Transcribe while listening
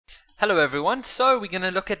Hello everyone, so we're going to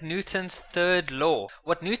look at Newton's third law.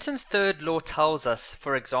 What Newton's third law tells us,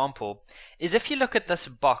 for example, is if you look at this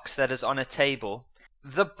box that is on a table,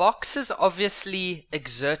 the box is obviously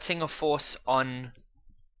exerting a force on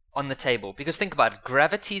the table. Because think about it,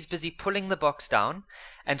 gravity is busy pulling the box down,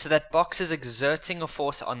 and so that box is exerting a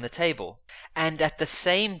force on the table. And at the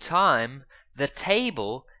same time, the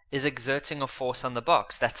table is exerting a force on the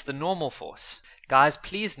box. That's the normal force. Guys,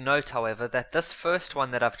 please note, however, that this first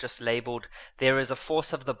one that I've just labeled, there is a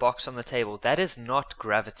force of the box on the table. That is not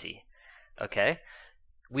gravity. Okay?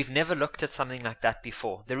 We've never looked at something like that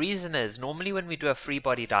before. The reason is, normally when we do a free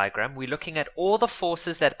body diagram, we're looking at all the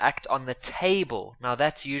forces that act on the table. Now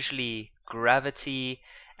that's usually gravity,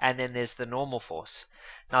 and then there's the normal force.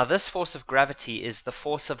 Now this force of gravity is the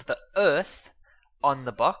force of the earth on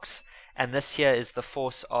the box, and this here is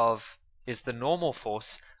the normal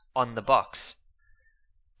force on the box.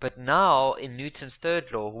 But now, in Newton's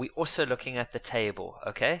third law, we're also looking at the table,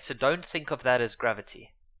 okay? So don't think of that as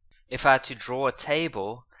gravity. If I had to draw a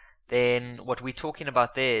table, then what we're talking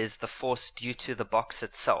about there is the force due to the box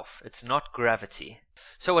itself. It's not gravity.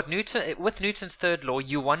 So with Newton's third law,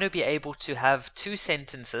 you want to be able to have two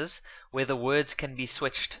sentences where the words can be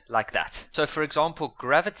switched like that. So for example,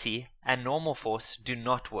 gravity and normal force do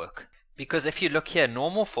not work. Because if you look here,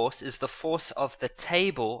 normal force is the force of the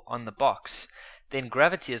table on the box. Then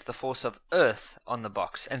gravity is the force of earth on the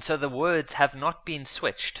box. And so the words have not been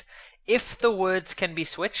switched. If the words can be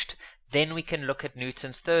switched, then we can look at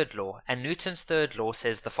Newton's third law. And Newton's third law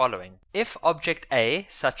says the following. If object A,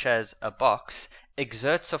 such as a box,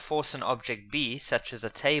 exerts a force on object B, such as a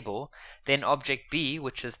table, then object B,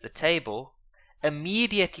 which is the table,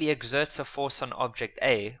 immediately exerts a force on object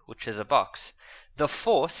A, which is a box. The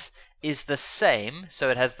force is the same, so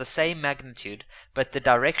it has the same magnitude, but the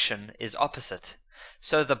direction is opposite.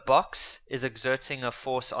 So the box is exerting a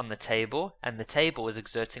force on the table, and the table is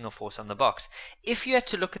exerting a force on the box. If you had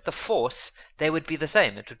to look at the force, they would be the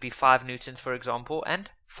same. It would be 5 newtons, for example, and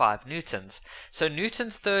 5 newtons. So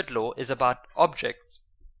Newton's third law is about objects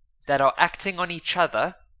that are acting on each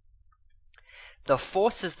other. The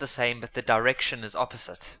force is the same, but the direction is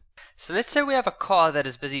opposite. So let's say we have a car that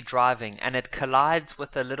is busy driving, and it collides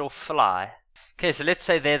with a little fly. Okay, so let's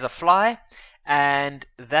say there's a fly, and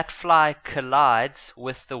that fly collides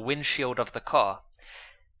with the windshield of the car.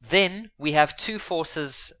 Then we have two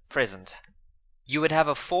forces present. You would have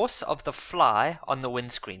a force of the fly on the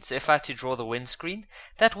windscreen. So if I had to draw the windscreen,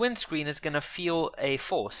 that windscreen is going to feel a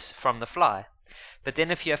force from the fly. But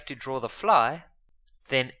then if you have to draw the fly,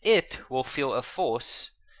 then it will feel a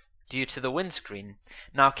force due to the windscreen.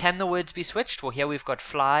 Now, can the words be switched? Well, here we've got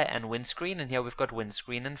fly and windscreen, and here we've got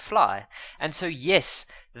windscreen and fly. And so, yes,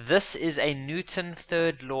 this is a Newton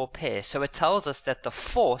third law pair. So it tells us that the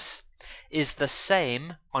force is the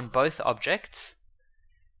same on both objects,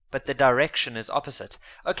 but the direction is opposite.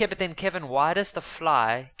 Okay, but then, Kevin, why does the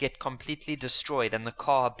fly get completely destroyed and the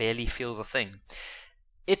car barely feels a thing?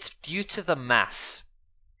 It's due to the mass.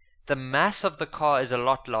 The mass of the car is a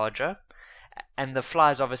lot larger, and the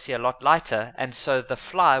fly is obviously a lot lighter, and so the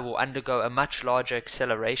fly will undergo a much larger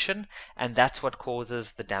acceleration, and that's what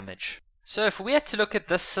causes the damage. So if we had to look at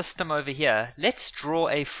this system over here, let's draw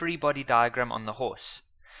a free body diagram on the horse.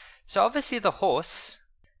 So obviously the horse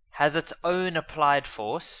has its own applied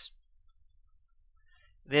force.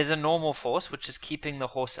 There's a normal force, which is keeping the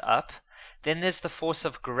horse up. Then there's the force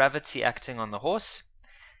of gravity acting on the horse.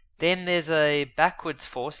 Then there's a backwards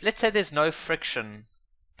force. Let's say there's no friction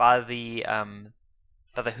by the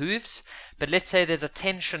hooves, but let's say there's a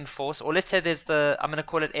tension force, or let's say there's I'm going to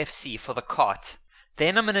call it FC for the cart.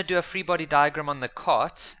 Then I'm going to do a free body diagram on the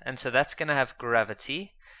cart, and so that's going to have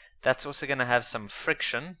gravity. That's also going to have some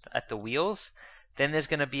friction at the wheels. Then there's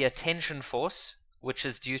going to be a tension force, which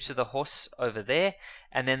is due to the horse over there,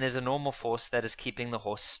 and then there's a normal force that is keeping the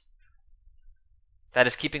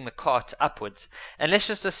cart upwards. And let's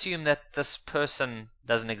just assume that this person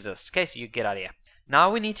doesn't exist. Okay, so you get out of here. Now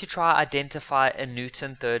we need to try identify a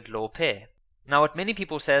Newton third law pair. Now what many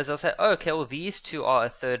people say is they'll say, oh, okay, well these two are a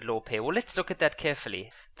third law pair. Well, let's look at that carefully.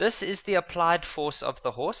 This is the applied force of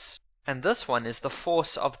the horse, and this one is the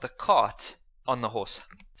force of the cart on the horse.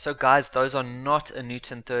 So guys, those are not a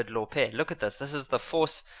Newton third law pair. Look at this. This is the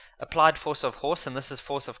applied force of horse, and this is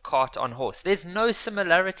force of cart on horse. There's no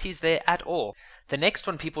similarities there at all. The next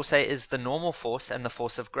one people say is the normal force and the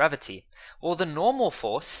force of gravity. Well, the normal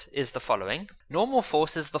force is the following. Normal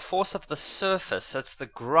force is the force of the surface, so it's the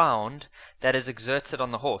ground that is exerted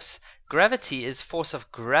on the horse. Gravity is force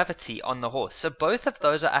of gravity on the horse. So both of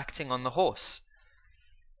those are acting on the horse.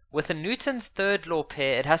 With a Newton's third law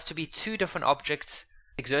pair, it has to be two different objects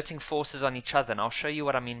exerting forces on each other, and I'll show you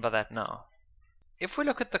what I mean by that now. If we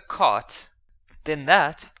look at the cart, then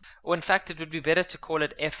that, or in fact it would be better to call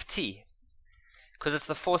it Ft, because it's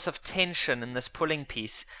the force of tension in this pulling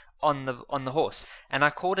piece on the horse. And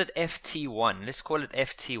I called it Ft1. Let's call it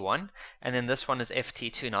Ft1, and then this one is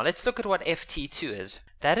Ft2. Now let's look at what Ft2 is.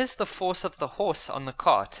 That is the force of the horse on the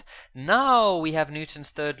cart. Now we have Newton's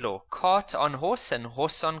third law. Cart on horse and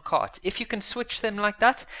horse on cart. If you can switch them like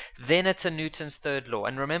that, then it's a Newton's third law.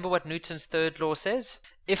 And remember what Newton's third law says?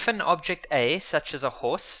 If an object A, such as a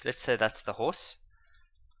horse, let's say that's the horse,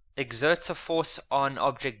 exerts a force on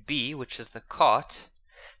object B, which is the cart,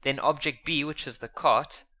 then object B, which is the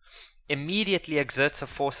cart, immediately exerts a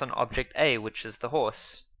force on object A, which is the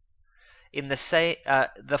horse.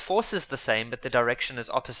 The force is the same, but the direction is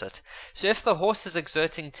opposite. So if the horse is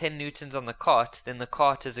exerting 10 newtons on the cart, then the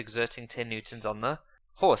cart is exerting 10 newtons on the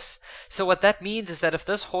horse. So what that means is that if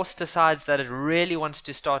this horse decides that it really wants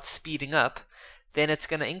to start speeding up, then it's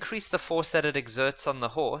going to increase the force that it exerts on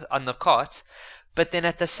the cart, but then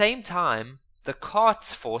at the same time, the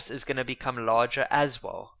cart's force is going to become larger as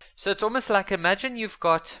well. So it's almost like, imagine you've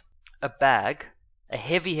got a bag, a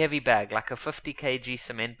heavy bag, like a 50 kg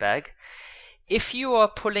cement bag. If you are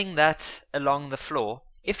pulling that along the floor,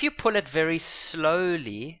 if you pull it very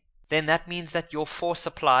slowly, then that means that your force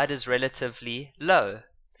applied is relatively low.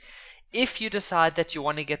 If you decide that you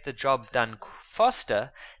want to get the job done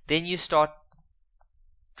faster, then you start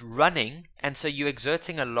running, and so you're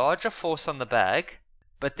exerting a larger force on the bag,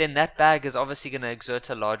 but then that bag is obviously going to exert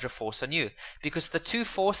a larger force on you, because the two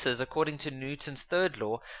forces, according to Newton's third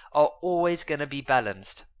law, are always going to be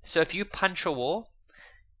balanced. So if you punch a wall,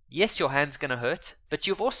 yes, your hand's going to hurt, but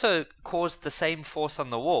you've also caused the same force on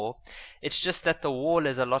the wall. It's just that the wall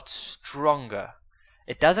is a lot stronger.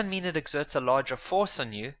 It doesn't mean it exerts a larger force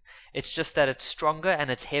on you, it's just that it's stronger and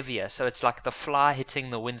it's heavier, so it's like the fly hitting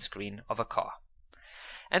the windscreen of a car.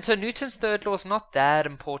 And so Newton's third law is not that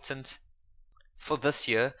important for this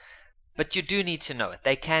year, but you do need to know it.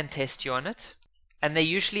 They can test you on it, and they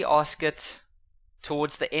usually ask it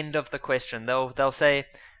towards the end of the question. They'll say,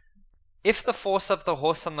 if the force of the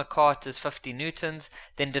horse on the cart is 50 newtons,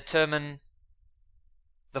 then determine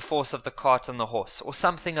the force of the cart on the horse, or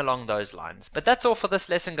something along those lines. But that's all for this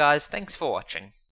lesson, guys. Thanks for watching.